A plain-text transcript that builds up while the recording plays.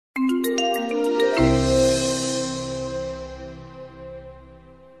Thank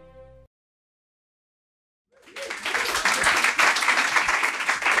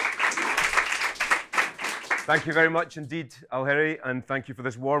you very much indeed, Alheri, and thank you for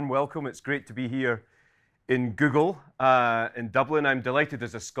this warm welcome. It's great to be here in Google, in Dublin. I'm delighted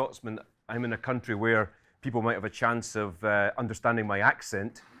as a Scotsman. I'm in a country where people might have a chance of understanding my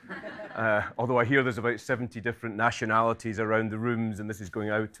accent, although I hear there's about 70 different nationalities around the rooms, and this is going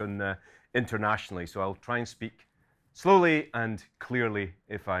out on, internationally, so I'll try and speak slowly and clearly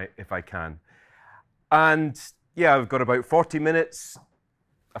if I can. And yeah, I've got about 40 minutes,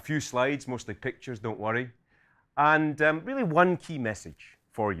 a few slides, mostly pictures, don't worry. And really one key message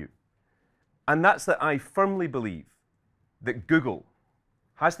for you. And that's that I firmly believe that Google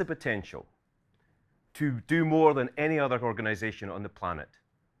has the potential to do more than any other organization on the planet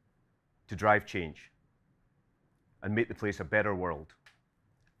to drive change and make the place a better world.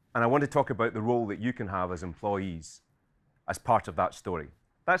 And I want to talk about the role that you can have as employees as part of that story.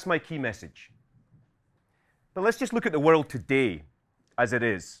 That's my key message. But let's just look at the world today as it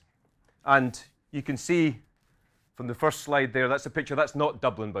is. And you can see from the first slide there, that's a picture. That's not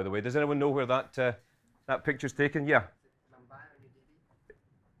Dublin, by the way. Does anyone know where that picture's taken? Yeah.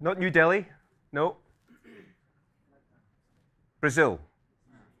 Not New Delhi? No. Brazil.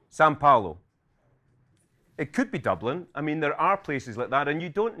 Sao Paulo. It could be Dublin. I mean, there are places like that, and you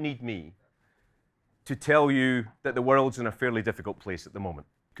don't need me to tell you that the world's in a fairly difficult place at the moment.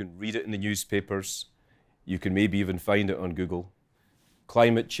 You can read it in the newspapers. You can maybe even find it on Google.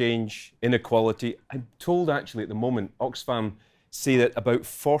 Climate change, inequality. I'm told actually at the moment, Oxfam say that about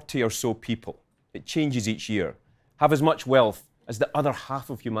 40 or so people, it changes each year, have as much wealth as the other half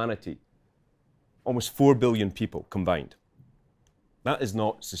of humanity. Almost 4 billion people combined. That is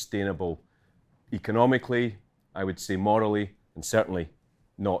not sustainable economically, I would say morally, and certainly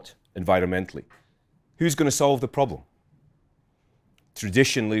not environmentally. Who's going to solve the problem?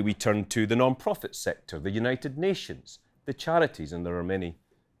 Traditionally, we turn to the non-profit sector, the United Nations, the charities, and there are many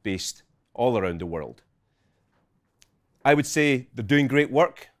based all around the world. I would say they're doing great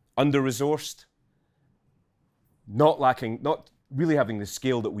work, under-resourced, not really having the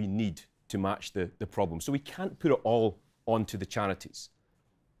scale that we need to match the problem. So we can't put it all onto the charities.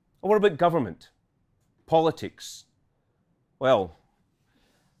 Or what about government? Politics? Well,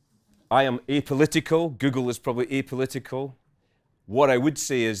 I am apolitical. Google is probably apolitical. What I would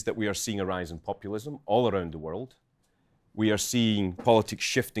say is that we are seeing a rise in populism all around the world. We are seeing politics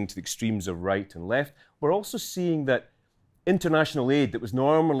shifting to the extremes of right and left. We're also seeing that international aid that was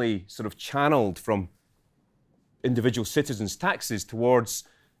normally sort of channeled from individual citizens' taxes towards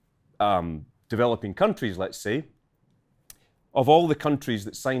developing countries, let's say, of all the countries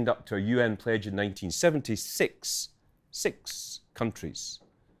that signed up to a UN pledge in 1976, 6 countries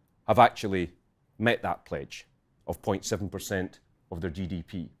have actually met that pledge of 0.7% of their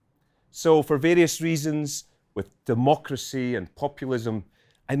GDP. So for various reasons, with democracy and populism,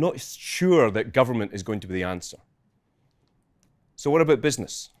 I'm not sure that government is going to be the answer. So what about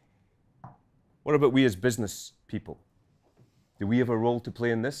business? What about we as business people? Do we have a role to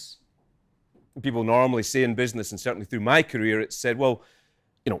play in this? People normally say in business, and certainly through my career, it's said, well,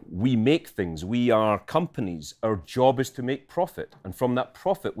 you know, we make things, we are companies, our job is to make profit, and from that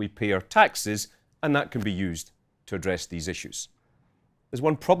profit we pay our taxes, and that can be used to address these issues. There's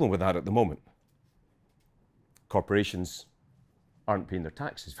one problem with that at the moment. Corporations aren't paying their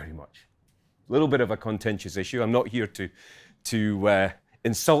taxes very much. A little bit of a contentious issue. I'm not here to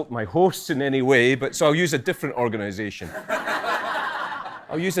insult my hosts in any way, but so I'll use a different organization.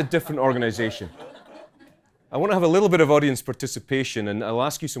 I'll use a different organization. I want to have a little bit of audience participation, and I'll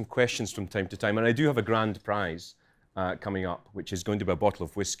ask you some questions from time to time, and I do have a grand prize coming up, which is going to be a bottle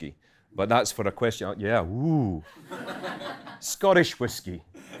of whiskey, but that's for a question. Yeah, ooh. Scottish whiskey,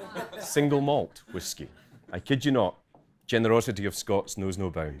 single malt whiskey. I kid you not, generosity of Scots knows no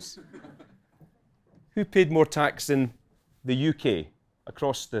bounds. Who paid more tax in the UK,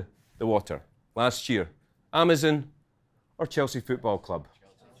 across the water, last year? Amazon or Chelsea Football Club?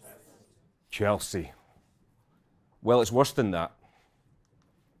 Chelsea. Well, it's worse than that.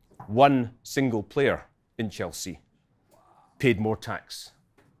 One single player in Chelsea paid more tax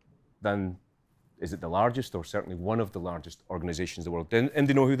than, is it the largest, or certainly one of the largest organizations in the world? And do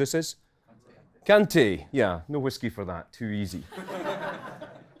you know who this is? Kante, yeah, no whiskey for that, too easy.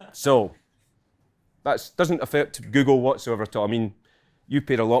 So, that doesn't affect Google whatsoever at all. I mean, you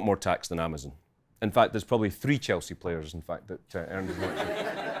paid a lot more tax than Amazon. In fact, there's probably 3 Chelsea players, in fact, that earned as much.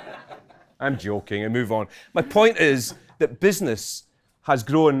 I'm joking, I move on. My point is that business has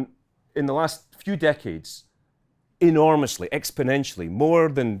grown in the last few decades enormously, exponentially, more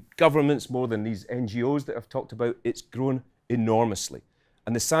than governments, more than these NGOs that I've talked about. It's grown enormously.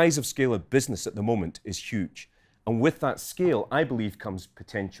 And the size of scale of business at the moment is huge. And with that scale, I believe, comes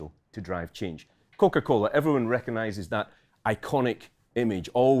potential to drive change. Coca-Cola, everyone recognizes that iconic image,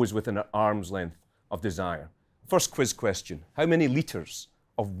 always within an arm's length of desire. First quiz question: how many litres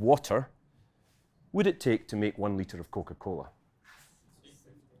of water would it take to make 1 litre of Coca-Cola?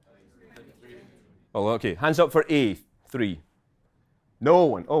 Oh, okay. Hands up for A, 3. No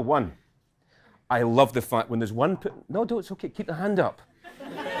one. Oh, 1. I love the fact when there's one. No, don't. It's okay. Keep the hand up.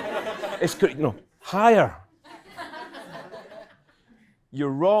 It's good. No, higher. You're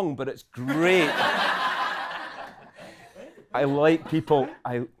wrong, but it's great. I like people.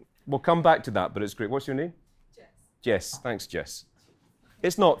 We'll come back to that, but it's great. What's your name? Jess. Jess. Thanks, Jess.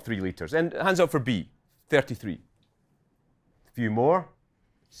 It's not 3 litres. And hands up for B, 33. A few more.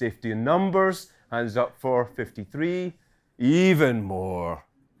 Safety in numbers. Hands up for 53. Even more.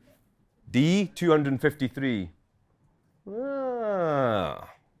 D, 253. The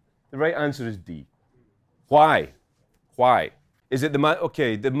right answer is D. Why? Why? Is it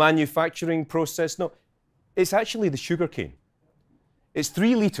the manufacturing process? No, it's actually the sugarcane. It's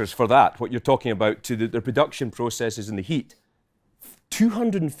 3 litres for that, what you're talking about, to the production processes and the heat.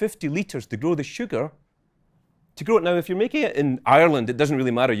 250 litres to grow the sugar. To grow it now, if you're making it in Ireland, it doesn't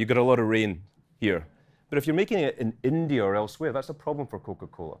really matter. You've got a lot of rain here. But if you're making it in India or elsewhere, that's a problem for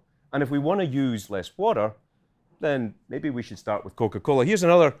Coca-Cola. And if we want to use less water, then maybe we should start with Coca-Cola. Here's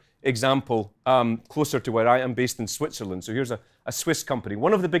another example closer to where I am, based in Switzerland. So here's a Swiss company,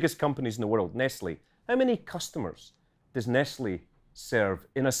 one of the biggest companies in the world, Nestle. How many customers does Nestle serve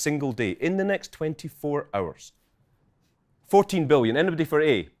in a single day, in the next 24 hours? 14 billion. Anybody for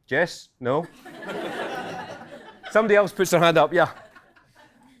A? Jess? No? Somebody else puts their hand up. Yeah.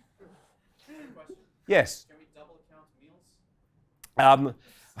 Yes. Can we double count meals?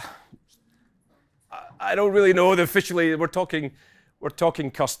 I don't really know. Officially, we're talking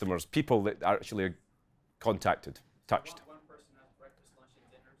customers, people that are actually contacted, touched. One person has breakfast, lunch, and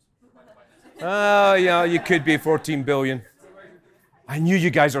dinners. Oh, yeah, you could be 14 billion. I knew you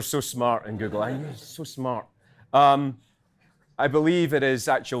guys are so smart in Google. I knew you're so smart. I believe it is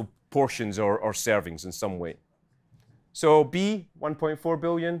actual portions or servings in some way. So B, 1.4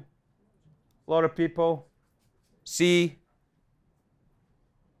 billion. A lot of people. C,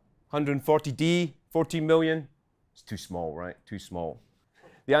 140. D, 14 million. It's too small, right? Too small.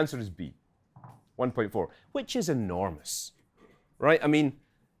 The answer is B, 1.4, which is enormous, right? I mean,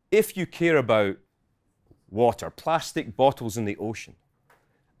 if you care about water, plastic bottles in the ocean,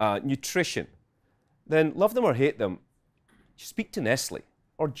 nutrition, then love them or hate them, speak to Nestle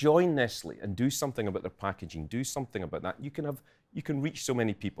or join Nestle and do something about their packaging, do something about that. You can reach so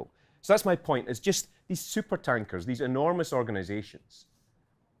many people. So that's my point. It's just these super tankers, these enormous organizations.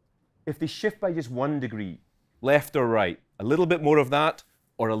 If they shift by just 1 degree, left or right, a little bit more of that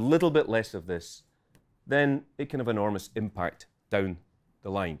or a little bit less of this, then it can have enormous impact down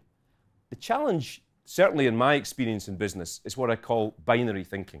the line. The challenge, certainly in my experience in business, is what I call binary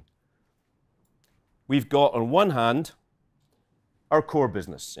thinking. We've got, on one hand, our core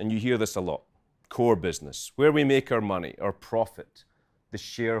business, and you hear this a lot. Core business, where we make our money, our profit, the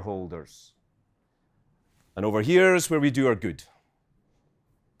shareholders. And over here is where we do our good.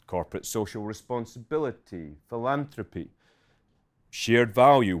 Corporate social responsibility, philanthropy, shared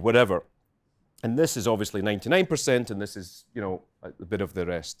value, whatever. And this is obviously 99%, and this is, a bit of the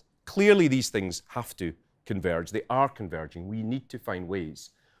rest. Clearly, these things have to converge. They are converging. We need to find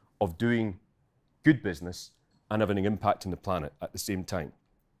ways of doing good business and having an impact on the planet at the same time.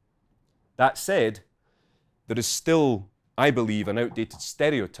 That said, there is still, I believe, an outdated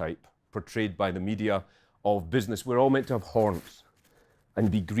stereotype portrayed by the media of business. We're all meant to have horns and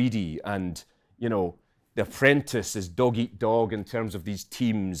be greedy, and, The Apprentice is dog eat dog in terms of these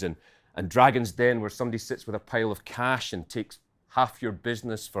teams, and Dragon's Den, where somebody sits with a pile of cash and takes half your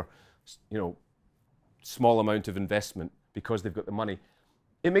business for, small amount of investment because they've got the money.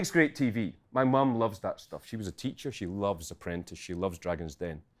 It makes great TV. My mum loves that stuff. She was a teacher. She loves Apprentice. She loves Dragon's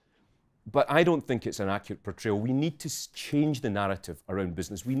Den. But I don't think it's an accurate portrayal. We need to change the narrative around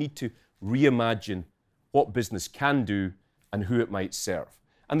business. We need to reimagine what business can do and who it might serve.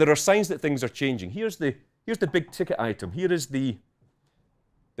 And there are signs that things are changing. Here's the big ticket item. Here is the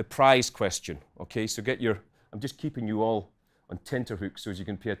prize question. Okay, so I'm just keeping you all on tenterhooks so as you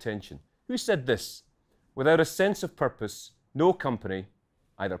can pay attention. Who said this? Without a sense of purpose, no company,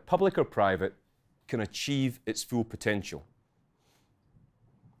 either public or private, can achieve its full potential.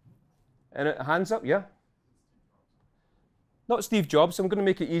 And hands up, yeah? Not Steve Jobs. I'm going to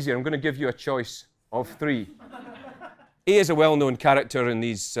make it easier. I'm going to give you a choice of 3. A is a well-known character in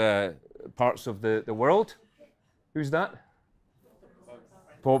these parts of the world. Who's that?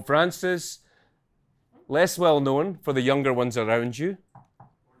 Pope Francis. Less well-known for the younger ones around you.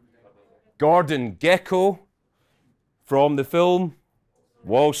 Gordon Gekko from the film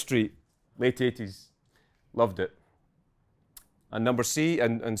Wall Street, late 80s. Loved it. And number C,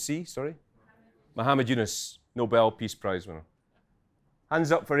 and C, sorry? Muhammad Yunus, Nobel Peace Prize winner.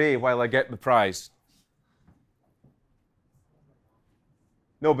 Hands up for A while I get the prize.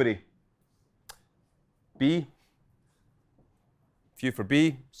 Nobody. B. Few for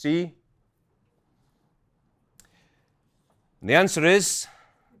B. C. And the answer is,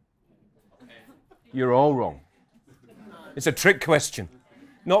 you're all wrong. It's a trick question.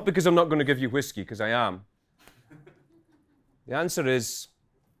 Not because I'm not going to give you whiskey, because I am. The answer is,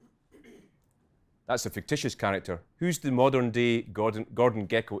 that's a fictitious character. Who's the modern-day Gordon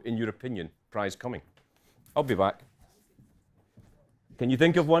Gekko, in your opinion? Prize coming. I'll be back. Can you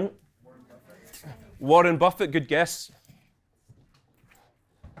think of one? Warren Buffett, good guess.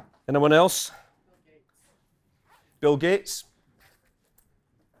 Anyone else? Bill Gates.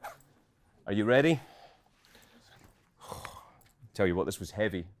 Are you ready? Tell you what, this was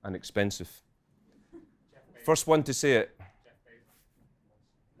heavy and expensive. First one to say it.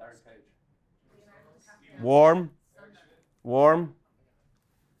 Warm. Warm.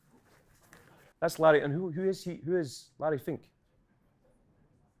 That's Larry. And who is he? Who is Larry Fink?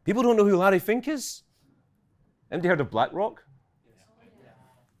 People don't know who Larry Fink is? Anybody heard of BlackRock?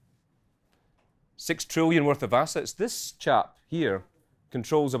 6 trillion worth of assets. This chap here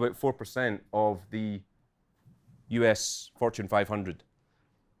controls about 4% of the US Fortune 500.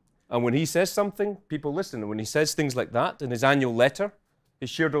 And when he says something, people listen. And when he says things like that in his annual letter, his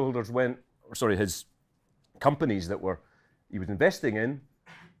shareholders went, or sorry, his companies that he was investing in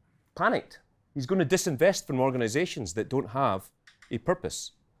panicked. He's going to disinvest from organizations that don't have a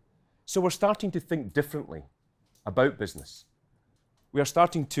purpose. So we're starting to think differently about business. We are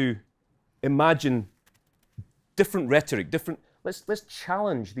starting to imagine different rhetoric, let's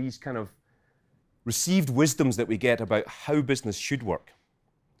challenge these kind of received wisdoms that we get about how business should work.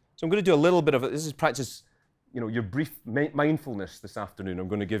 So I'm going to do a little bit of it. This is practice, your brief mindfulness this afternoon I'm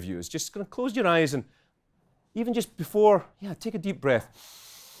going to give you. Is just going to close your eyes and even just before, take a deep breath.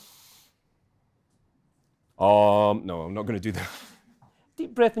 No, I'm not going to do that.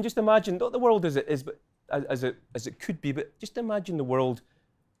 Deep breath and just imagine not the world as it is, but as it could be, but just imagine the world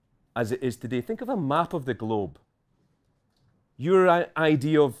as it is today. Think of a map of the globe, your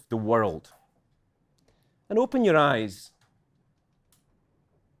idea of the world, and open your eyes.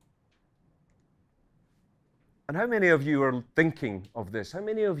 And how many of you are thinking of this? How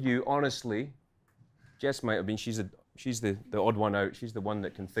many of you, honestly, Jess might have been, she's the odd one out, she's the one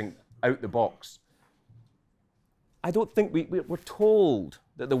that can think out the box. I don't think we're told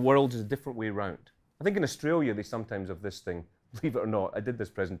that the world is a different way around. I think in Australia they sometimes have this thing, believe it or not. I did this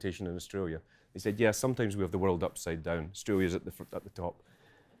presentation in Australia. They said, yeah, sometimes we have the world upside down. Australia's at the top.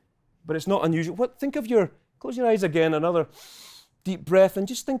 But it's not unusual. Close your eyes again, another deep breath, and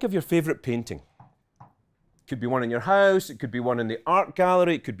just think of your favorite painting. It could be one in your house, it could be one in the art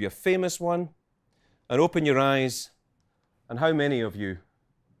gallery, it could be a famous one. And open your eyes, and how many of you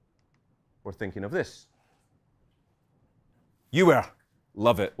were thinking of this? You were.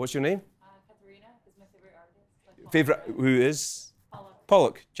 Love it. What's your name? Katharina is my favorite artist. Favorite, who is? Pollock.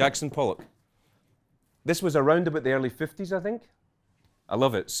 Pollock, Jackson Pollock. This was around about the early 50s, I think. I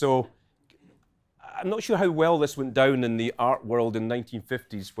love it. So I'm not sure how well this went down in the art world in the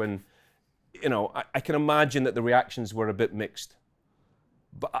 1950s when, I can imagine that the reactions were a bit mixed.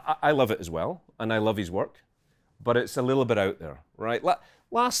 But I love it as well, and I love his work. But it's a little bit out there, right?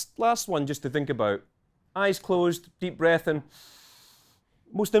 Last one just to think about. Eyes closed, deep breath in.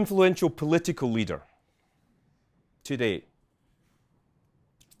 Most influential political leader today.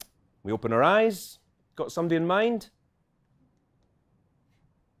 We open our eyes. Got somebody in mind?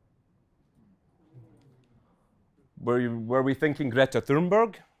 Were we thinking Greta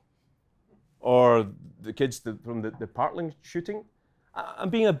Thunberg? Or the kids from the Parkland shooting? I'm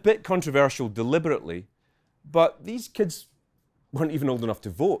being a bit controversial deliberately, but these kids weren't even old enough to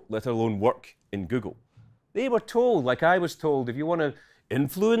vote, let alone work in Google. They were told, like I was told, if you want to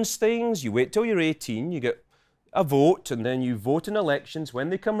influence things, you wait till you're 18, you get a vote, and then you vote in elections when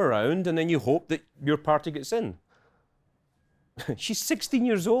they come around, and then you hope that your party gets in. She's 16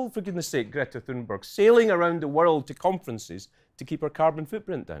 years old, for goodness sake, Greta Thunberg, sailing around the world to conferences to keep her carbon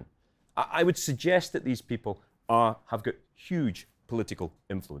footprint down. I would suggest that these people have got huge political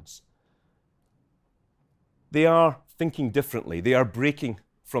influence. They are thinking differently. They are breaking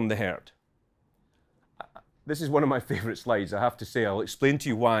from the herd. this is one of my favorite slides, I have to say. I'll explain to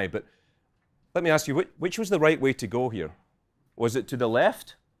you why, but let me ask you, which was the right way to go here? Was it to the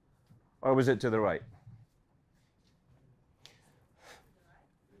left or was it to the right?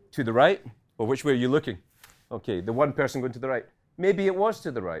 To the right? Well, which way are you looking? Okay, the one person going to the right. Maybe it was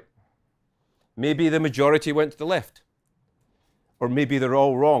to the right. Maybe the majority went to the left. Or maybe they're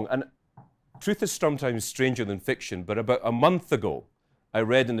all wrong. And truth is sometimes stranger than fiction, but about a month ago, I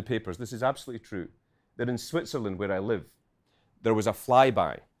read in the papers, this is absolutely true, that in Switzerland, where I live, there was a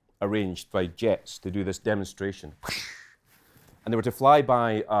flyby arranged by jets to do this demonstration. And they were to fly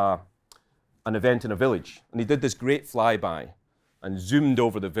by an event in a village. And they did this great flyby and zoomed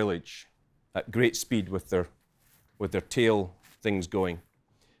over the village at great speed with their tail things going.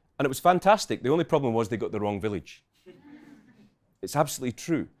 And it was fantastic. The only problem was they got the wrong village. It's absolutely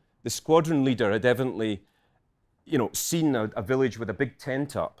true. The squadron leader had evidently, seen a village with a big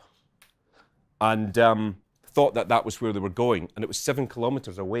tent up and thought that that was where they were going. And it was 7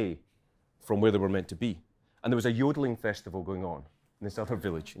 kilometers away from where they were meant to be. And there was a yodeling festival going on in this other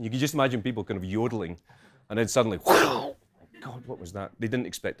village. And you can just imagine people kind of yodeling. And then suddenly, wow, God, what was that? They didn't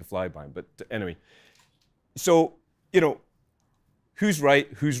expect to fly by. But anyway, so, who's right,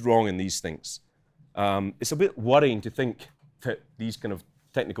 who's wrong in these things? It's a bit worrying to think that these kind of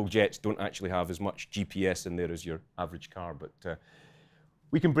technical jets don't actually have as much GPS in there as your average car, but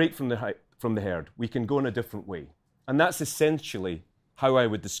we can break from the herd. We can go in a different way. And that's essentially how I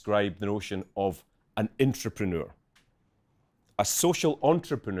would describe the notion of an intrapreneur, a social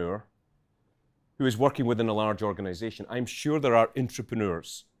entrepreneur who is working within a large organization. I'm sure there are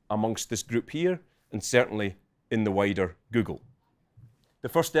intrapreneurs amongst this group here and certainly in the wider Google. The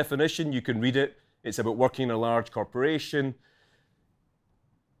first definition, you can read it. It's about working in a large corporation.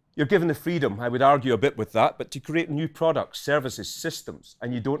 You're given the freedom, I would argue a bit with that, but to create new products, services, systems,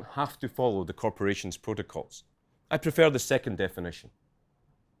 and you don't have to follow the corporation's protocols. I prefer the second definition.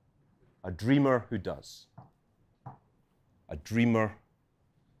 A dreamer who does. A dreamer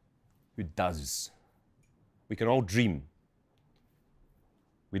who does. We can all dream.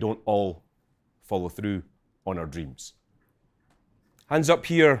 We don't all follow through on our dreams. Hands up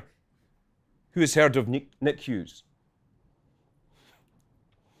here. Who has heard of Nick Hughes?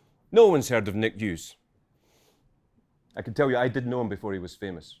 No one's heard of Nick Hughes. I can tell you, I didn't know him before he was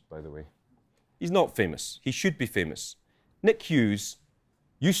famous, by the way. He's not famous. He should be famous. Nick Hughes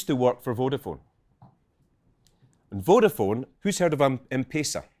used to work for Vodafone. And Vodafone, who's heard of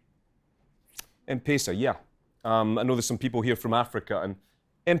M-Pesa? M-Pesa, yeah. I know there's some people here from Africa, and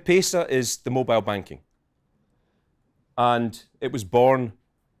M-Pesa is the mobile banking. And it was born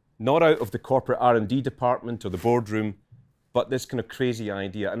not out of the corporate R&D department or the boardroom, but this kind of crazy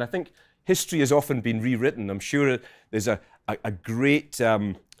idea. And I think history has often been rewritten. I'm sure there's a great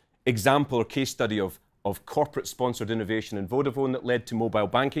example or case study of corporate-sponsored innovation in Vodafone that led to mobile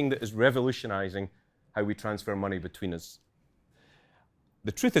banking that is revolutionizing how we transfer money between us.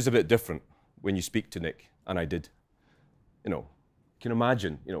 The truth is a bit different when you speak to Nick, and I did. You can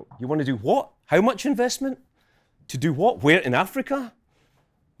imagine, you want to do what? How much investment? To do what? Where? In Africa?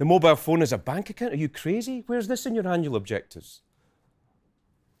 The mobile phone is a bank account? Are you crazy? Where's this in your annual objectives?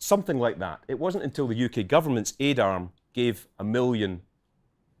 Something like that. It wasn't until the UK government's aid arm gave 1 million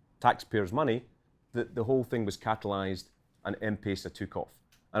taxpayers money that the whole thing was catalysed and M-Pesa took off.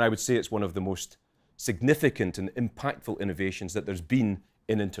 And I would say it's one of the most significant and impactful innovations that there's been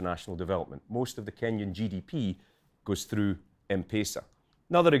in international development. Most of the Kenyan GDP goes through M-Pesa.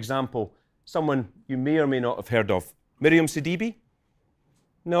 Another example, someone you may or may not have heard of, Miriam Sidibe?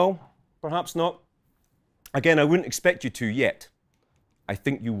 No, perhaps not. Again, I wouldn't expect you to yet. I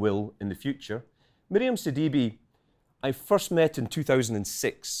think you will in the future. Miriam Sidibe, I first met in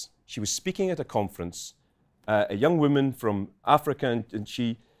 2006. She was speaking at a conference, a young woman from Africa, and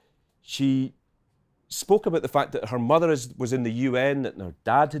she spoke about the fact that her mother was in the UN, that her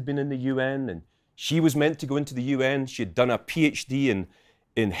dad had been in the UN, and she was meant to go into the UN. She had done a PhD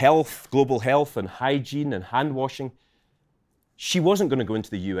in health, global health and hygiene and hand washing. She wasn't going to go into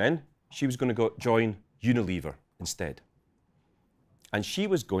the UN. She was going to join Unilever instead. And she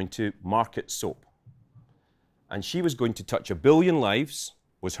was going to market soap. And she was going to touch 1 billion lives,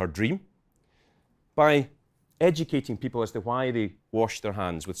 was her dream, by educating people as to why they wash their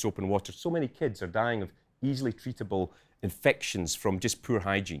hands with soap and water. So many kids are dying of easily treatable infections from just poor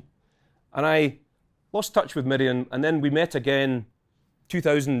hygiene. And I lost touch with Miriam, and then we met again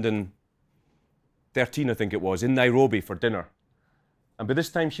 2013, I think it was, in Nairobi for dinner. And by this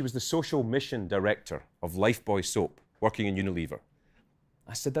time, she was the social mission director of Lifebuoy Soap, working in Unilever.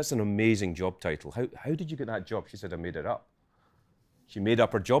 I said, that's an amazing job title. How did you get that job? She said, I made it up. She made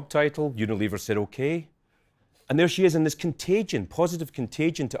up her job title. Unilever said, okay. And there she is in this contagion, positive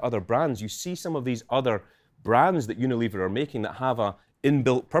contagion to other brands. You see some of these other brands that Unilever are making that have a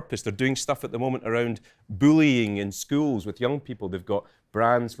inbuilt purpose. They're doing stuff at the moment around bullying in schools with young people. They've got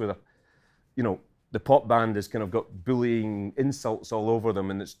brands with, the pop band has kind of got bullying insults all over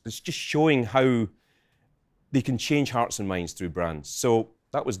them, and it's just showing how they can change hearts and minds through brands. So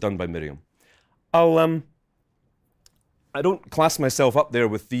that was done by Miriam. I don't class myself up there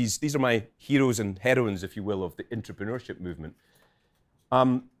with these. These are my heroes and heroines, if you will, of the intrapreneurship movement.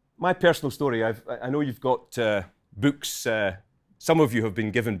 My personal story, I know you've got books. Some of you have been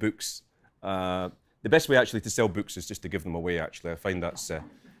given books. The best way actually to sell books is just to give them away, actually. I find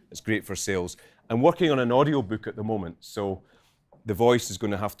it's great for sales. I'm working on an audio book at the moment, so the voice is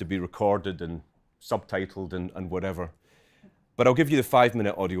going to have to be recorded and subtitled and whatever. But I'll give you the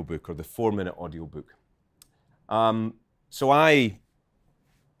 5-minute audiobook or the 4-minute audiobook. So I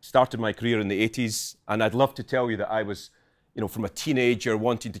started my career in the 80s, and I'd love to tell you that I was, from a teenager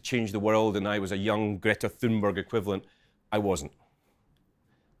wanting to change the world, and I was a young Greta Thunberg equivalent. I wasn't.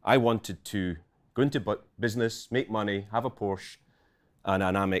 I wanted to go into business, make money, have a Porsche, and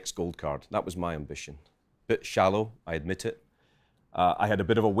an Amex Gold Card. That was my ambition. Bit shallow, I admit it. I had a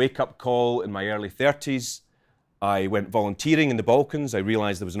bit of a wake-up call in my early 30s. I went volunteering in the Balkans. I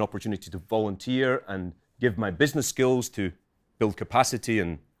realized there was an opportunity to volunteer and give my business skills to build capacity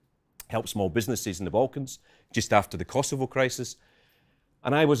and help small businesses in the Balkans just after the Kosovo crisis.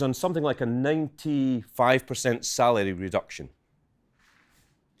 And I was on something like a 95% salary reduction.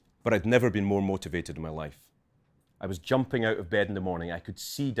 But I'd never been more motivated in my life. I was jumping out of bed in the morning. I could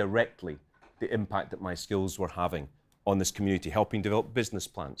see directly the impact that my skills were having on this community, helping develop business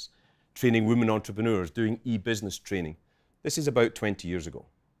plans, training women entrepreneurs, doing e-business training. This is about 20 years ago.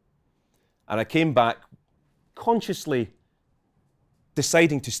 And I came back consciously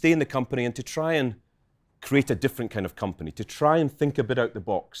deciding to stay in the company and to try and create a different kind of company, to try and think a bit out the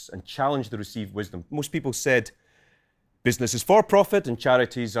box and challenge the received wisdom. Most people said business is for profit and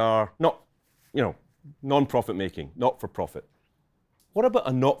charities are not, non-profit making, not for profit. What about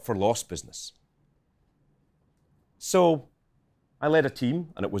a not-for-loss business? So I led a team,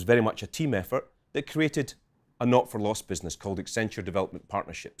 and it was very much a team effort, that created a not-for-loss business called Accenture Development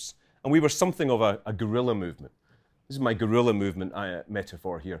Partnerships. And we were something of a guerrilla movement. This is my guerrilla movement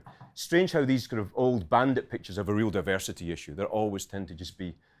metaphor here. Strange how these kind of old bandit pictures have a real diversity issue. There always tend to just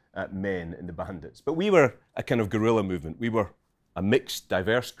be men in the bandits. But we were a kind of guerrilla movement. We were a mixed,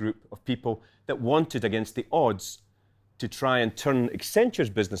 diverse group of people that wanted, against the odds, to try and turn Accenture's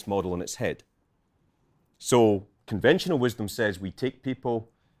business model on its head. So conventional wisdom says we take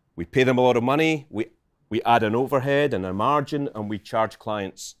people, we pay them a lot of money, we add an overhead and a margin, and we charge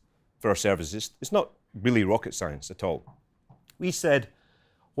clients for our services. It's not really rocket science at all. We said,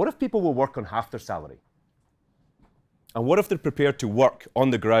 what if people will work on half their salary? And what if they're prepared to work on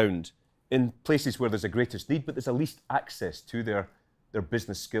the ground in places where there's the greatest need, but there's at least access to their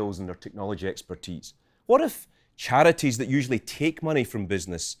business skills and their technology expertise? What if charities that usually take money from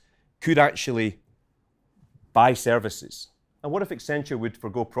business could actually buy services? And what if Accenture would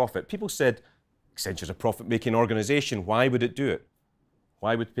forgo profit? People said, Accenture's a profit-making organization. Why would it do it?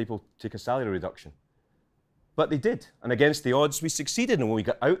 Why would people take a salary reduction? But they did. And against the odds, we succeeded. And when we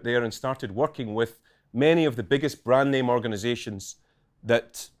got out there and started working with many of the biggest brand name organizations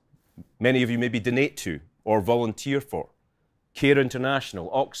that many of you maybe donate to or volunteer for, Care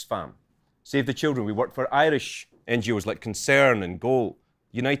International, Oxfam, Save the Children. We worked for Irish NGOs like Concern and Goal,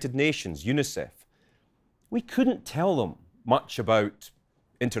 United Nations, UNICEF. We couldn't tell them much about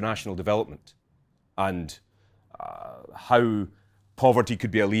international development and how poverty could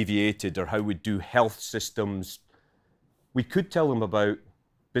be alleviated or how we'd do health systems. We could tell them about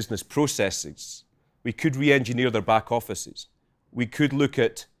business processes. We could re-engineer their back offices. We could look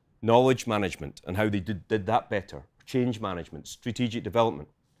at knowledge management and how they did that better, change management, strategic development.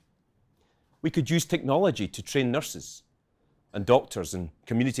 We could use technology to train nurses and doctors and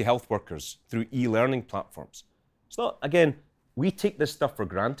community health workers through e-learning platforms. It's not, again, we take this stuff for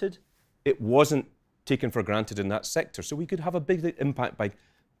granted. It wasn't taken for granted in that sector. So we could have a big impact by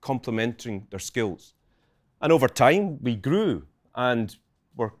complementing their skills. And over time, we grew and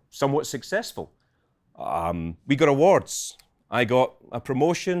were somewhat successful. We got awards. I got a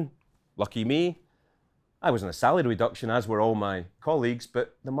promotion, lucky me. I was on a salary reduction, as were all my colleagues,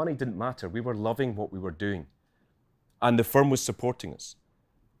 but the money didn't matter. We were loving what we were doing. And the firm was supporting us.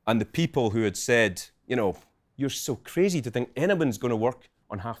 And the people who had said, you're so crazy to think anyone's going to work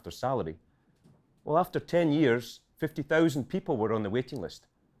on half their salary. Well, after 10 years, 50,000 people were on the waiting list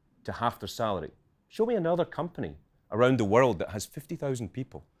to half their salary. Show me another company around the world that has 50,000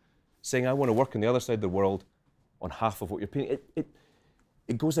 people saying, I want to work on the other side of the world on half of what you're paying.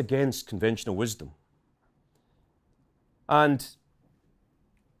 It goes against conventional wisdom. And,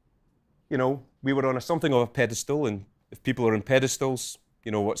 you know, we were on something of a pedestal, and if people are on pedestals,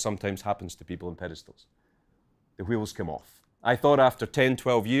 you know what sometimes happens to people on pedestals. The wheels come off. I thought after 10,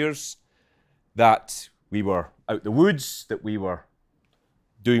 12 years that we were out the woods, that we were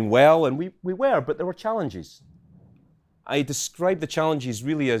doing well, and we were, but there were challenges. I describe the challenges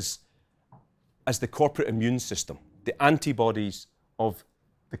really as the corporate immune system, the antibodies of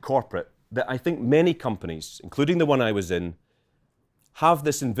the corporate, that I think many companies, including the one I was in, have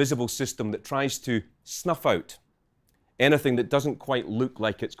this invisible system that tries to snuff out anything that doesn't quite look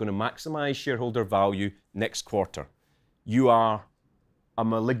like it's going to maximize shareholder value next quarter. You are a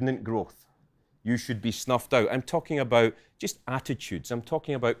malignant growth. You should be snuffed out. I'm talking about just attitudes. I'm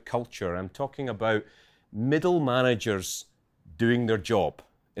talking about culture. I'm talking about middle managers doing their job,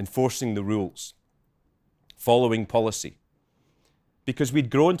 enforcing the rules, following policy. Because we'd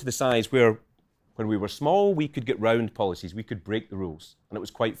grown to the size where, when we were small, we could get round policies. We could break the rules, and it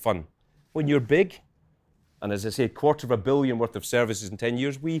was quite fun. When you're big, and as I say, $250 million worth of services in 10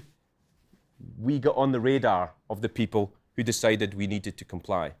 years, we got on the radar of the people who decided we needed to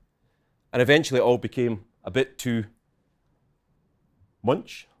comply. And eventually it all became a bit too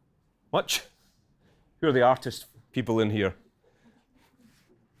much. Who are the artist people in here?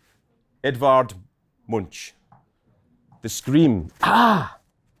 Edvard Munch. The scream, ah!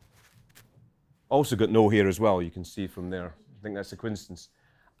 Also got no hair as well, you can see from there. I think that's a coincidence.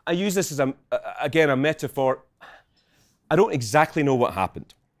 I use this as, again, a metaphor. I don't exactly know what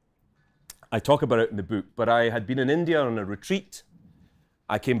happened. I talk about it in the book, but I had been in India on a retreat.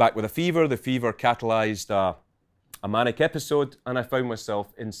 I came back with a fever. The fever catalyzed a manic episode, and I found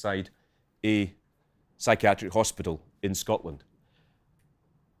myself inside a psychiatric hospital in Scotland.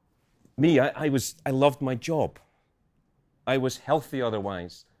 Me, I loved my job. I was healthy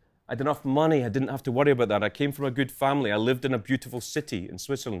otherwise. I had enough money. I didn't have to worry about that. I came from a good family. I lived in a beautiful city in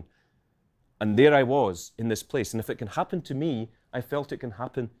Switzerland. And there I was in this place. And if it can happen to me, I felt it can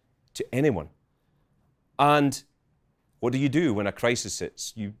happen to anyone. And what do you do when a crisis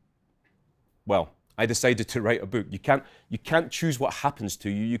hits? Well, I decided to write a book. You can't choose what happens to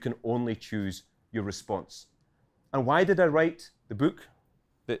you. You can only choose your response. And why did I write the book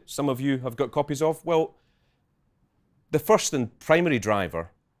that some of you have got copies of? Well, the first and primary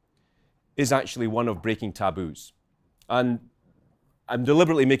driver is actually one of breaking taboos. And I'm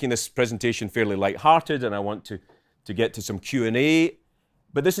deliberately making this presentation fairly light-hearted, and I want to get to some Q&A.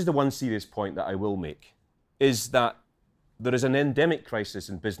 But this is the one serious point that I will make, is that there is an endemic crisis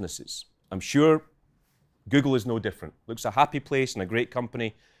in businesses. I'm sure Google is no different. Looks a happy place and a great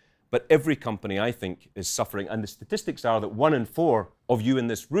company, but every company, I think, is suffering. And the statistics are that 1 in 4 of you in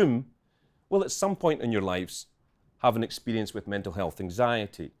this room will at some point in your lives have an experience with mental health,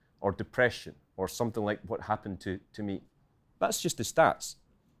 anxiety, or depression, or something like what happened to me. That's just the stats.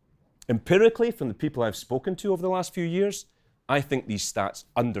 Empirically, from the people I've spoken to over the last few years, I think these stats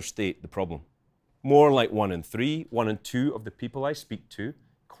understate the problem. More like 1 in 3, 1 in 2 of the people I speak to,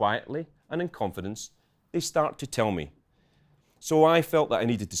 quietly and in confidence, they start to tell me. So I felt that I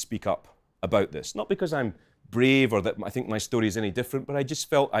needed to speak up about this. Not because I'm brave or that I think my story is any different, but I just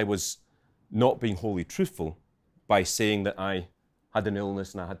felt I was not being wholly truthful by saying that I had an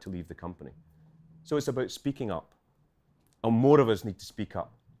illness and I had to leave the company. So it's about speaking up. And more of us need to speak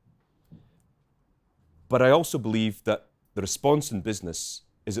up. But I also believe that the response in business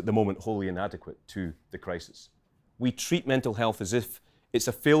is at the moment wholly inadequate to the crisis. We treat mental health as if it's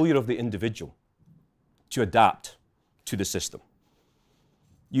a failure of the individual to adapt to the system.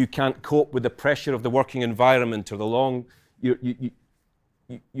 You can't cope with the pressure of the working environment or the long,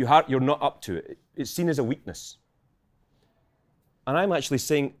 you're not up to it. It's seen as a weakness. And I'm actually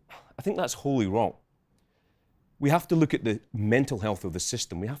saying, I think that's wholly wrong. We have to look at the mental health of the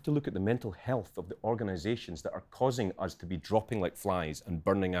system. We have to look at the mental health of the organizations that are causing us to be dropping like flies and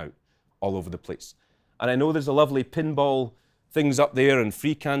burning out all over the place. And I know there's a lovely pinball things up there and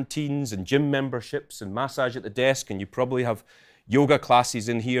free canteens and gym memberships and massage at the desk, and you probably have yoga classes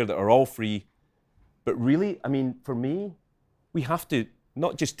in here that are all free. But really, I mean, for me, we have to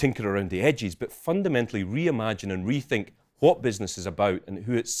not just tinker around the edges, but fundamentally reimagine and rethink what business is about and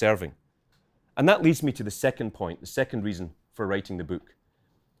who it's serving. And that leads me to the second point, the second reason for writing the book,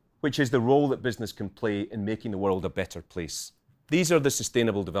 which is the role that business can play in making the world a better place. These are the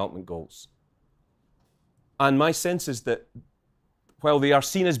Sustainable Development Goals. And my sense is that while they are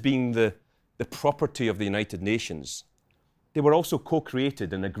seen as being the property of the United Nations, they were also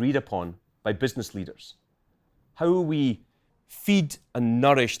co-created and agreed upon by business leaders. How we feed and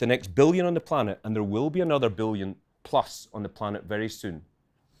nourish the next billion on the planet, and there will be another billion plus on the planet very soon.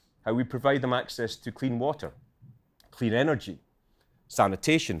 How we provide them access to clean water, clean energy,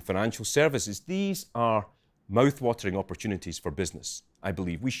 sanitation, financial services. These are mouth-watering opportunities for business, I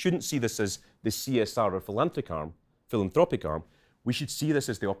believe. We shouldn't see this as the CSR or philanthropic arm. We should see this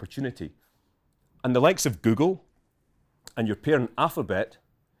as the opportunity. And the likes of Google and your parent Alphabet,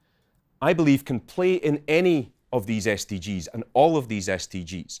 I believe, can play in any of these SDGs and all of these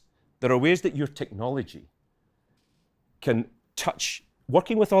SDGs. There are ways that your technology can touch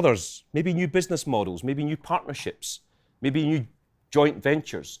working with others, maybe new business models, maybe new partnerships, maybe new joint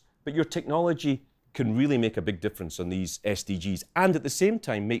ventures, but your technology can really make a big difference on these SDGs and at the same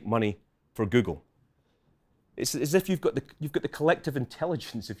time make money for Google. It's as if you've got the collective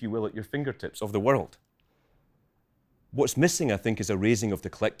intelligence, if you will, at your fingertips of the world. What's missing, I think, is a raising of the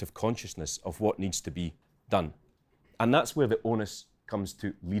collective consciousness of what needs to be done. And that's where the onus comes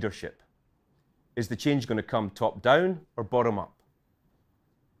to leadership. Is the change going to come top down or bottom up?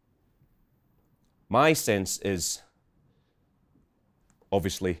 My sense is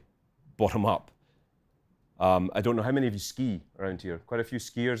obviously bottom up. I don't know how many of you ski around here. Quite a few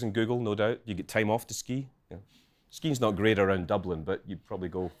skiers in Google, no doubt. You get time off to ski. Yeah. Skiing's not great around Dublin, but you probably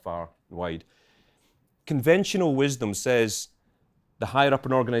go far and wide. Conventional wisdom says the higher up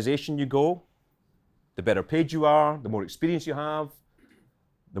an organization you go, the better paid you are, the more experience you have,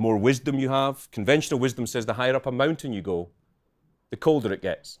 the more wisdom you have. Conventional wisdom says the higher up a mountain you go, the colder it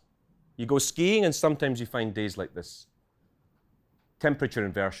gets. You go skiing and sometimes you find days like this. Temperature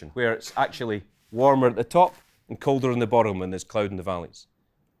inversion, where it's actually warmer at the top and colder in the bottom when there's cloud in the valleys.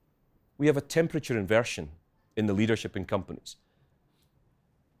 We have a temperature inversion in the leadership in companies.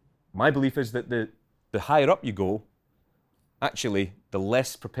 My belief is that the higher up you go, actually, the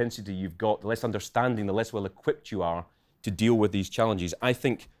less propensity you've got, the less understanding, the less well-equipped you are to deal with these challenges. I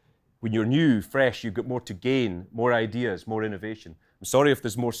think when you're new, fresh, you've got more to gain, more ideas, more innovation. I'm sorry if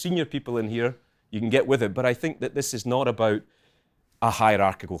there's more senior people in here, you can get with it, but I think that this is not about a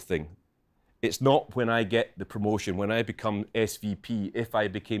hierarchical thing. It's not when I get the promotion, when I become SVP, if I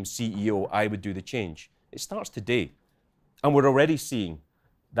became CEO, I would do the change. It starts today. And we're already seeing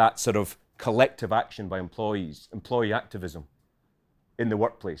that sort of collective action by employees, employee activism in the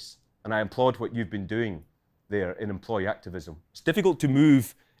workplace. And I applaud what you've been doing there in employee activism. It's difficult to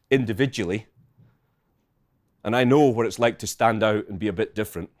move individually. And I know what it's like to stand out and be a bit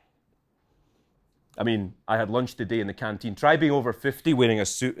different. I mean, I had lunch today in the canteen. Try being over 50 wearing a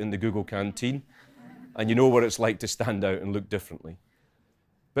suit in the Google canteen, and you know what it's like to stand out and look differently.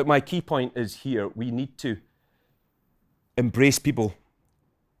 But my key point is here, we need to embrace people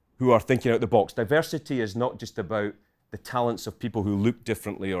who are thinking out the box. Diversity is not just about the talents of people who look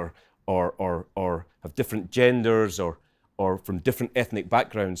differently or have different genders or from different ethnic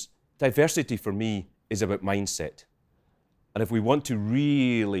backgrounds. Diversity for me is about mindset. And if we want to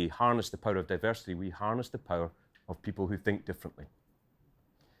really harness the power of diversity, we harness the power of people who think differently.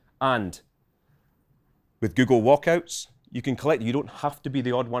 And with Google walkouts, you can collect. You don't have to be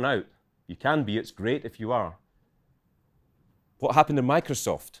the odd one out. You can be. It's great if you are. What happened in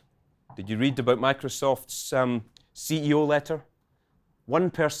Microsoft? Did you read about Microsoft's CEO letter?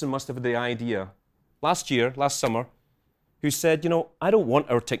 One person must have had the idea last summer, who said, you know, I don't want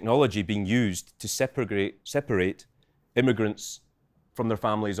our technology being used to separate immigrants from their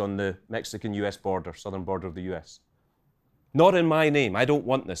families on the Mexican-US border, southern border of the US. Not in my name. I don't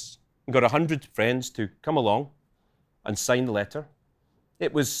want this. I got 100 friends to come along and sign the letter.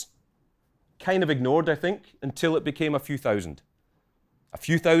 It was kind of ignored, I think, until it became a few thousand. A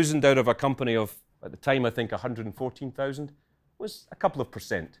few thousand out of a company of, at the time, I think 114,000 was a couple of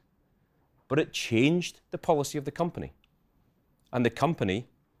percent. But it changed the policy of the company. And the company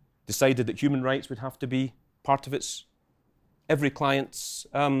decided that human rights would have to be part of its every client's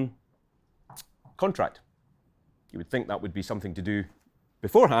contract. You would think that would be something to do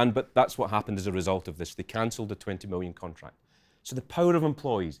beforehand, but that's what happened as a result of this. They cancelled a 20 million contract. So the power of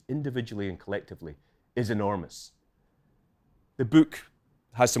employees, individually and collectively, is enormous. The book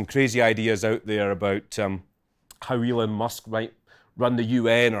has some crazy ideas out there about how Elon Musk might run the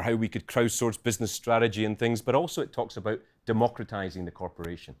UN or how we could crowdsource business strategy and things, but also it talks about democratizing the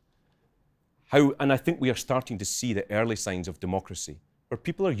corporation. And I think we are starting to see the early signs of democracy, where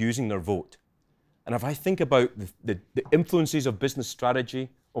people are using their vote. And if I think about the influences of business strategy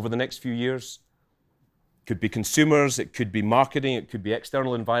over the next few years, it could be consumers, it could be marketing, it could be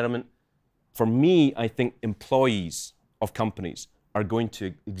external environment. For me, I think employees of companies are going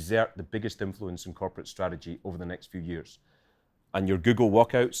to exert the biggest influence in corporate strategy over the next few years. And your Google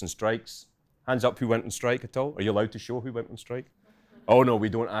walkouts and strikes Hands up who went on strike at all? Are you allowed to show who went on strike? Oh no, we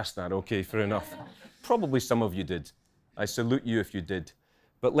don't ask that. Okay, fair enough. Probably some of you did. I salute you if you did.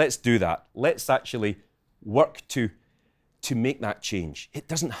 But let's do that. Let's actually work to make that change. It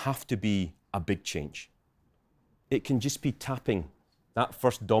doesn't have to be a big change. It can just be tapping that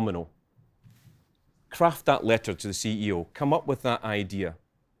first domino. Craft that letter to the CEO. Come up with that idea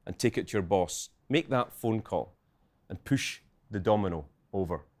and take it to your boss. Make that phone call and push the domino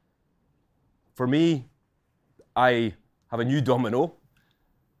over. For me, I have a new domino.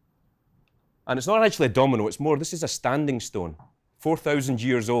 And it's not actually a domino, it's more, this is a standing stone, 4,000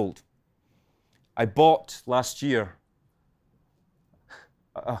 years old. I bought last year,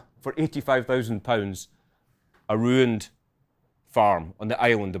 for £85,000, a ruined farm on the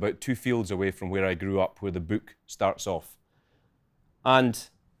island about 2 fields away from where I grew up, where the book starts off. And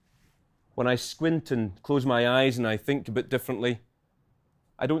when I squint and close my eyes and I think a bit differently,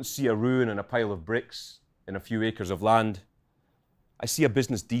 I don't see a ruin and a pile of bricks in a few acres of land. I see a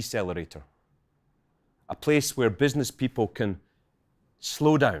business decelerator. A place where business people can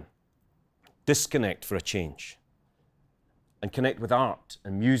slow down, disconnect for a change, and connect with art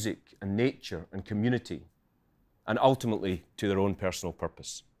and music and nature and community, and ultimately to their own personal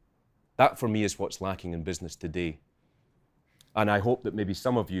purpose. That, for me, is what's lacking in business today. And I hope that maybe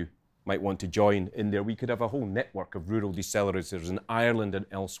some of you might want to join in there. We could have a whole network of rural decelerators in Ireland and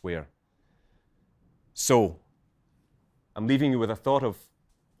elsewhere. So, I'm leaving you with a thought of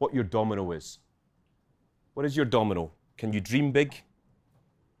what your domino is. What is your domino? Can you dream big?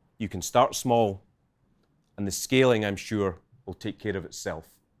 You can start small, and the scaling, I'm sure, will take care of itself.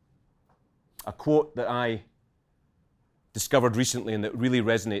 A quote that I discovered recently and that really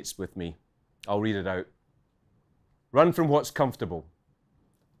resonates with me. I'll read it out. Run from what's comfortable.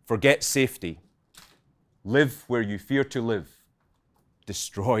 Forget safety. Live where you fear to live.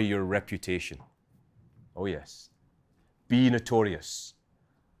 Destroy your reputation. Oh yes. Be notorious.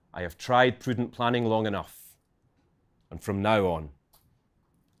 I have tried prudent planning long enough. And from now on,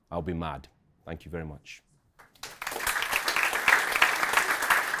 I'll be mad. Thank you very much.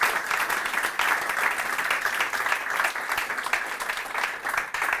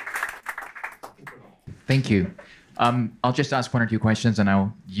 Thank you. I'll just ask 1 or 2 questions, and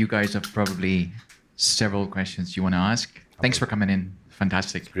now you guys have probably several questions you want to ask. Thanks for coming in.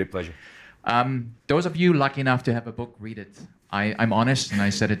 Fantastic. Great pleasure. Those of you lucky enough to have a book, read it. I'm honest, and I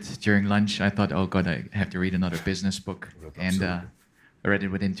said it during lunch. I thought, oh God, I have to read another business book. And I read it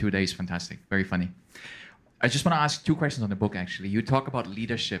within 2 days. Fantastic. Very funny. I just want to ask 2 questions on the book, actually. You talk about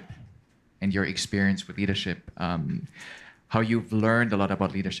leadership and your experience with leadership, how you've learned a lot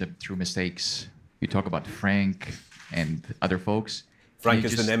about leadership through mistakes. You talk about Frank and other folks. Frank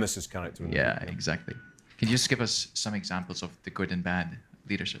is the nemesis character. Yeah, exactly. Can you just give us some examples of the good and bad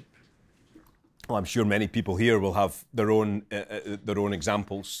leadership? Well, I'm sure many people here will have their own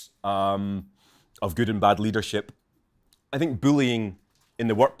examples of good and bad leadership. I think bullying in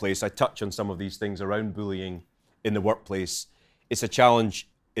the workplace, I touch on some of these things around bullying in the workplace. It's a challenge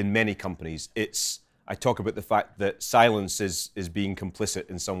in many companies. I talk about the fact that silence is being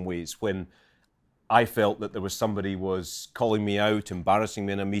complicit in some ways. When I felt that there was somebody was calling me out, embarrassing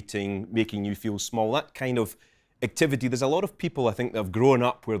me in a meeting, making you feel small, that kind of activity. There's a lot of people, I think, that have grown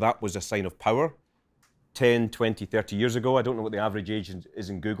up where that was a sign of power 10, 20, 30 years ago. I don't know what the average age is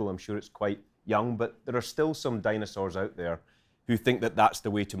in Google. I'm sure it's quite young, but there are still some dinosaurs out there who think that that's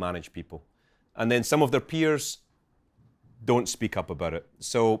the way to manage people. And then some of their peers don't speak up about it.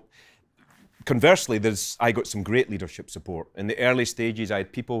 So conversely, I got some great leadership support. In the early stages, I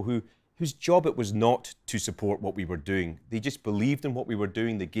had people whose job it was not to support what we were doing. They just believed in what we were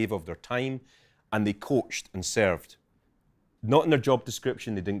doing, they gave of their time, and they coached and served. Not in their job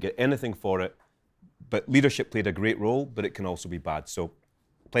description, they didn't get anything for it, but leadership played a great role, but it can also be bad. So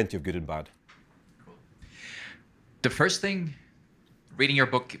plenty of good and bad. Cool. The first thing, reading your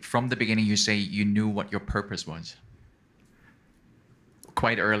book, from the beginning you say you knew what your purpose was.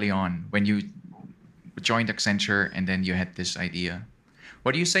 Quite early on, when you joined Accenture and then you had this idea.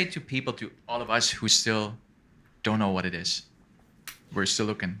 What do you say to people, to all of us who still don't know what it is? We're still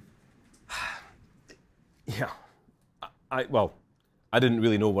looking. Yeah. Well, I didn't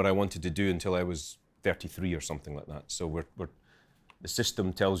really know what I wanted to do until I was 33 or something like that. So the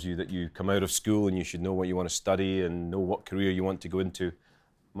system tells you that you come out of school and you should know what you want to study and know what career you want to go into.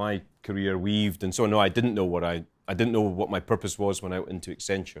 My career weaved, and so no, I didn't know what my purpose was when I went into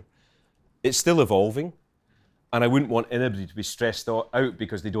Accenture. It's still evolving. And I wouldn't want anybody to be stressed out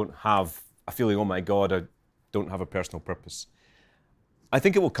because they don't have a feeling, oh my God, I don't have a personal purpose. I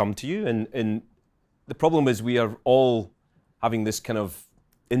think it will come to you. And the problem is we are all having this kind of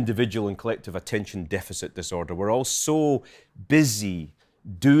individual and collective attention deficit disorder. We're all so busy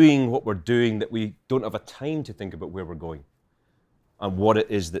doing what we're doing that we don't have a time to think about where we're going and what it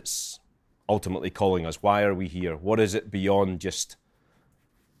is that's ultimately calling us. Why are we here? What is it beyond just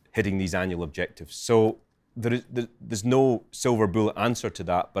hitting these annual objectives? So there's no silver bullet answer to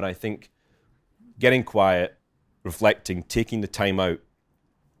that, but I think getting quiet, reflecting, taking the time out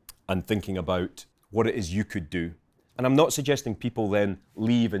and thinking about what it is you could do. And I'm not suggesting people then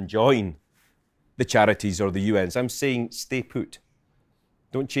leave and join the charities or the UNs. I'm saying stay put.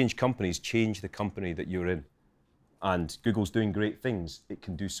 Don't change companies, change the company that you're in. And Google's doing great things. It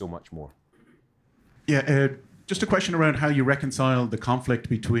can do so much more. Yeah, just a question around how you reconcile the conflict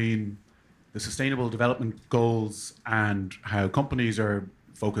between the Sustainable Development Goals and how companies are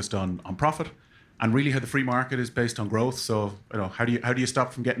focused on profit, and really how the free market is based on growth. So, how do you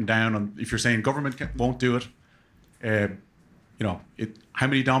stop from getting down on, if you're saying government won't do it, how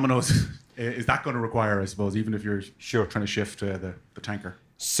many dominoes is that going to require, I suppose, even if you're trying to shift the tanker?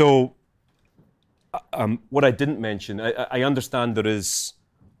 So, what I didn't mention, I understand there is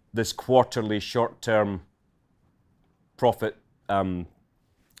this quarterly short-term profit,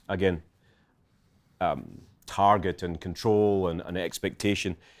 target and control and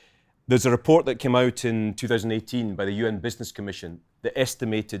expectation. There's a report that came out in 2018 by the UN Business Commission that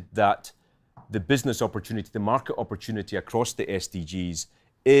estimated that the business opportunity, the market opportunity across the SDGs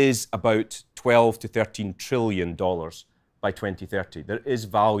is about $12 to $13 trillion by 2030. There is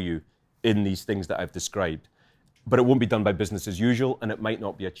value in these things that I've described, but it won't be done by business as usual, and it might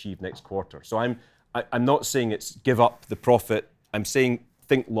not be achieved next quarter. So I'm not saying it's give up the profit. I'm saying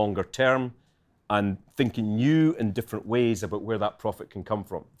think longer term and think in new and different ways about where that profit can come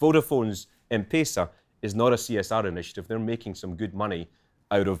from. Vodafone's M-Pesa is not a CSR initiative. They're making some good money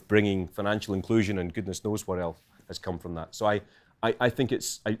out of bringing financial inclusion, and goodness knows what else has come from that. So I think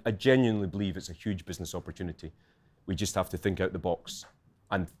I genuinely believe it's a huge business opportunity. We just have to think out the box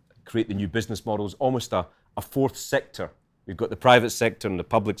and create the new business models, almost a fourth sector. We've got the private sector and the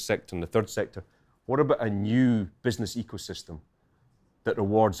public sector and the third sector. What about a new business ecosystem that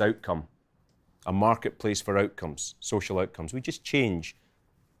rewards outcome, a marketplace for outcomes, social outcomes? We just change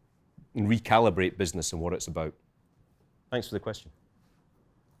and recalibrate business and what it's about. Thanks for the question.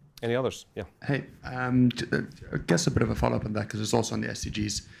 Any others? Yeah. Hey, I guess a bit of a follow-up on that, because it's also on the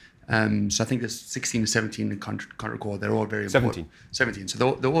SDGs. So I think there's 16 to 17, I can't recall. They're all very important. 17. So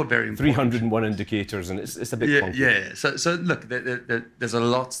they're all very important. 301 indicators, and it's a bit complex. Yeah. So look, there's a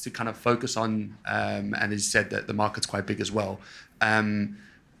lot to kind of focus on, and as you said, that the market's quite big as well.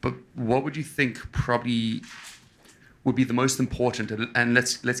 But what would you think probably would be the most important, and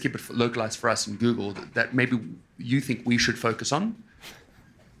let's keep it localized for us in Google, that maybe you think we should focus on?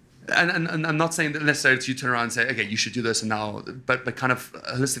 And I'm not saying that necessarily you turn around and say, okay, you should do this and now, but kind of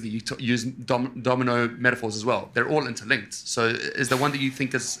holistically, you use domino metaphors as well. They're all interlinked. So is there one that you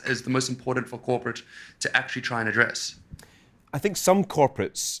think is the most important for corporate to actually try and address? I think some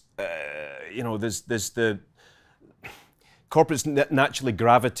corporates, there's the corporates naturally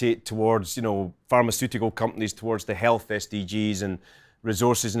gravitate towards, pharmaceutical companies towards the health SDGs and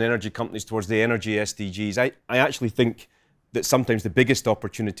resources and energy companies towards the energy SDGs. I actually think that sometimes the biggest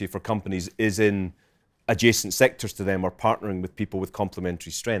opportunity for companies is in adjacent sectors to them or partnering with people with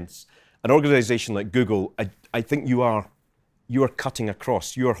complementary strengths. An organization like Google, I think you are cutting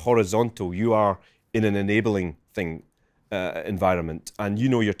across, you are horizontal, you are in an enabling environment, and you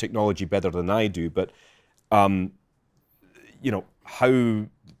know your technology better than I do, but how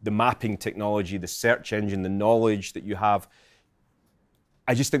the mapping technology, the search engine, the knowledge that you have,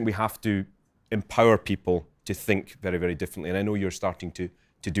 I just think we have to empower people to think very, very differently. And I know you're starting to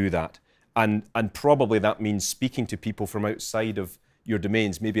do that. And probably that means speaking to people from outside of your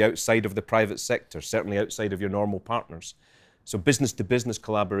domains, maybe outside of the private sector, certainly outside of your normal partners. So business to business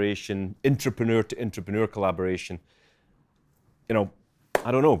collaboration, intrapreneur to intrapreneur collaboration.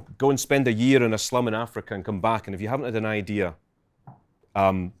 I don't know, go and spend a year in a slum in Africa and come back. And if you haven't had an idea,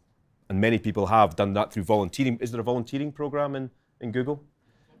 and many people have done that through volunteering. Is there a volunteering program in Google?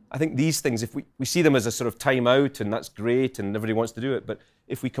 I think these things, if we see them as a sort of time out, and that's great and everybody wants to do it, but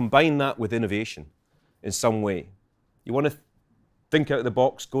if we combine that with innovation in some way, you want to think out of the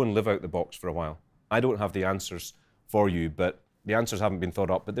box, go and live out the box for a while. I don't have the answers for you, but the answers haven't been thought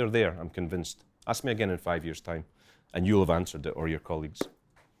up, but they're there, I'm convinced. Ask me again in 5 years' time, and you'll have answered it, or your colleagues.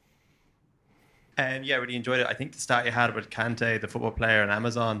 Yeah, I really enjoyed it. I think the stat you had about Kante, the football player, and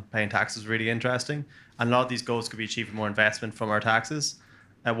Amazon paying taxes was really interesting. And a lot of these goals could be achieved with more investment from our taxes.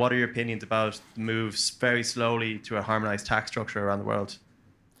 What are your opinions about moves very slowly to a harmonized tax structure around the world?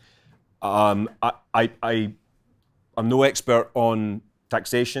 I'm no expert on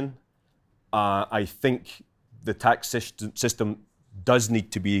taxation. I think the tax system does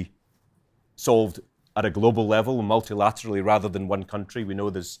need to be solved at a global level, multilaterally, rather than one country. We know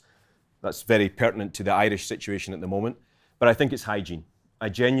that's very pertinent to the Irish situation at the moment. But I think it's hygiene. I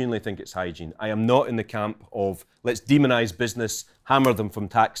genuinely think it's hygiene. I am not in the camp of let's demonize business, hammer them from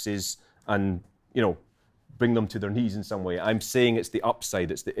taxes, and bring them to their knees in some way. I'm saying it's the upside,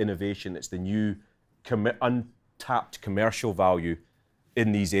 it's the innovation, it's the new untapped commercial value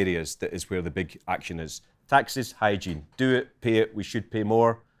in these areas that is where the big action is. Taxes, hygiene. Do it, pay it, we should pay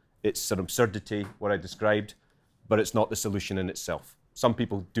more. It's an absurdity, what I described, but it's not the solution in itself. Some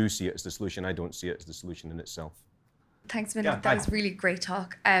people do see it as the solution. I don't see it as the solution in itself. Thanks, Vinny. That was really great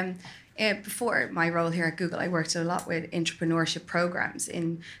talk. Before my role here at Google, I worked a lot with intrapreneurship programs.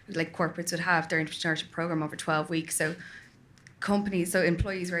 Like corporates would have their intrapreneurship program over 12 weeks. So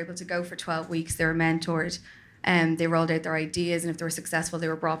employees were able to go for 12 weeks. They were mentored, and they rolled out their ideas. And if they were successful, they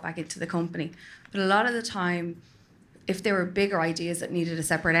were brought back into the company. But a lot of the time, if there were bigger ideas that needed a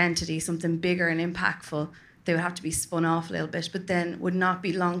separate entity, something bigger and impactful, they would have to be spun off a little bit, but then would not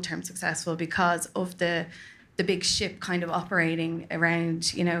be long-term successful because of the big ship kind of operating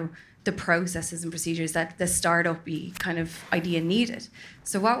around, the processes and procedures that the startup-y kind of idea needed.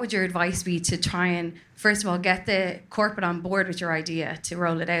 So what would your advice be to try and, first of all, get the corporate on board with your idea to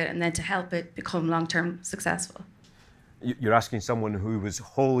roll it out, and then to help it become long-term successful? You're asking someone who was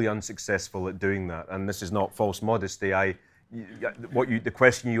wholly unsuccessful at doing that, and this is not false modesty. The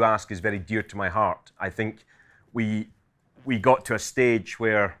question you ask is very dear to my heart. I think we got to a stage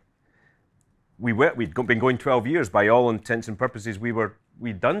where we'd been going 12 years. By all intents and purposes,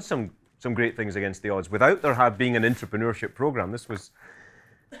 we'd done some great things against the odds without there being an intrapreneurship program.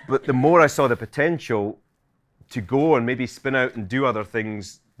 But the more I saw the potential to go and maybe spin out and do other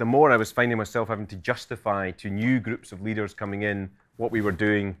things, the more I was finding myself having to justify to new groups of leaders coming in what we were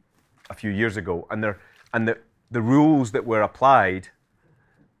doing a few years ago. And the rules that were applied,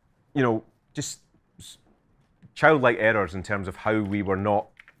 just childlike errors in terms of how we were not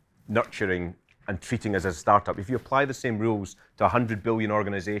nurturing and treating us as a startup. If you apply the same rules to a 100 billion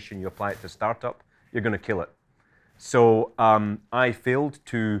organization, you apply it to a startup, you're going to kill it. So I failed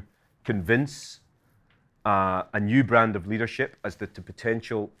to convince a new brand of leadership as the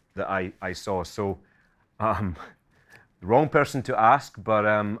potential that I saw. So the wrong person to ask, but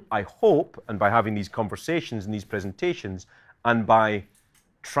I hope, and by having these conversations and these presentations, and by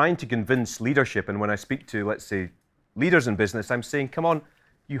trying to convince leadership, and when I speak to, let's say, leaders in business, I'm saying, come on,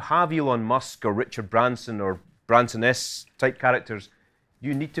 you have Elon Musk or Richard Branson or Branson-esque type characters.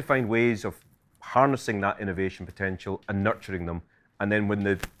 You need to find ways of harnessing that innovation potential and nurturing them. And then when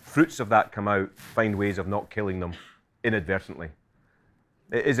the fruits of that come out, find ways of not killing them inadvertently.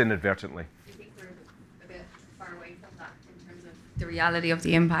 It is inadvertently. Do you think we're a bit far away from that in terms of the reality of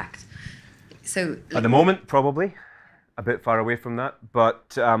the impact? So at the moment, probably a bit far away from that.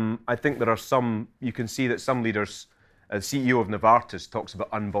 But I think there are some, you can see that some leaders, the CEO of Novartis talks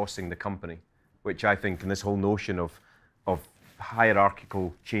about unbossing the company, which I think, and this whole notion of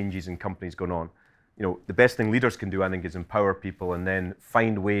hierarchical changes in companies going on, the best thing leaders can do, I think, is empower people and then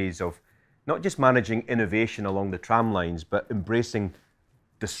find ways of not just managing innovation along the tram lines, but embracing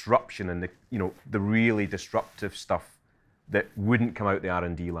disruption and the really disruptive stuff that wouldn't come out the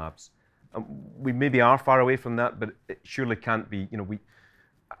R&D labs. We maybe are far away from that, but it surely can't be.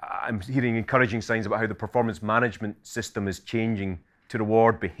 I'm hearing encouraging signs about how the performance management system is changing to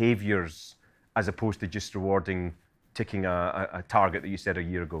reward behaviors as opposed to just rewarding ticking a target that you set a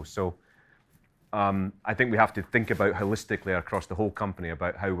year ago. So I think we have to think about holistically across the whole company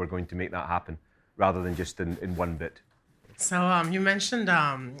about how we're going to make that happen rather than just in one bit. So you mentioned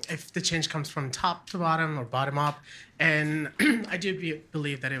if the change comes from top to bottom or bottom up, and I do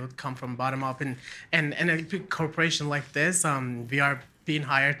believe that it would come from bottom up. And a big corporation like this, we are being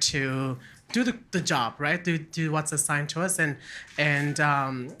hired to do the job, right? Do what's assigned to us, and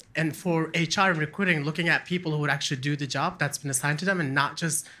for HR and recruiting, looking at people who would actually do the job that's been assigned to them, and not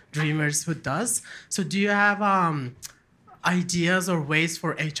just dreamers who does. So do you have ideas or ways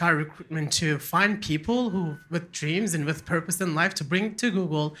for HR recruitment to find people who with dreams and with purpose in life to bring to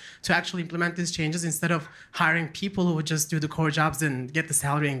Google to actually implement these changes instead of hiring people who would just do the core jobs and get the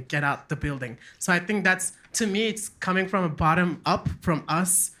salary and get out the building? So I think that's, to me, it's coming from a bottom up from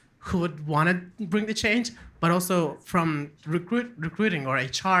us who would want to bring the change, but also from recruiting or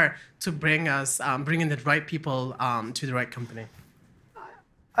HR to bring in the right people to the right company.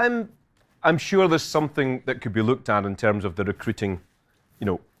 I'm sure there's something that could be looked at in terms of the recruiting,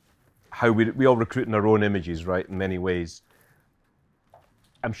 how we all recruit in our own images, right, in many ways.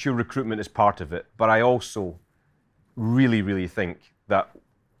 I'm sure recruitment is part of it, but I also really, really think that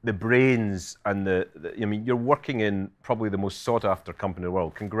the brains and I mean, you're working in probably the most sought after company in the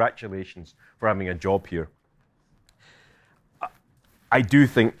world. Congratulations for having a job here. I do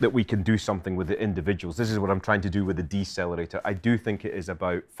think that we can do something with the individuals. This is what I'm trying to do with the decelerator. I do think it is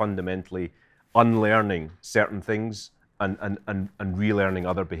about fundamentally unlearning certain things and relearning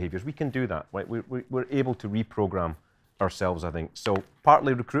other behaviors. We can do that, right? We're able to reprogram ourselves, I think. So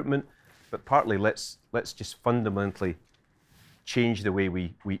partly recruitment, but partly let's just fundamentally change the way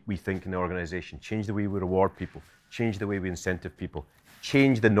we think in the organization, change the way we reward people, change the way we incentive people,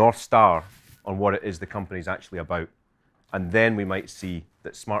 change the North Star on what it is the company is actually about. And then we might see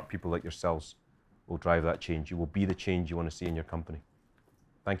that smart people like yourselves will drive that change. You will be the change you want to see in your company.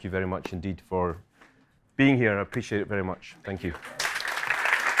 Thank you very much indeed for being here. I appreciate it very much. Thank you.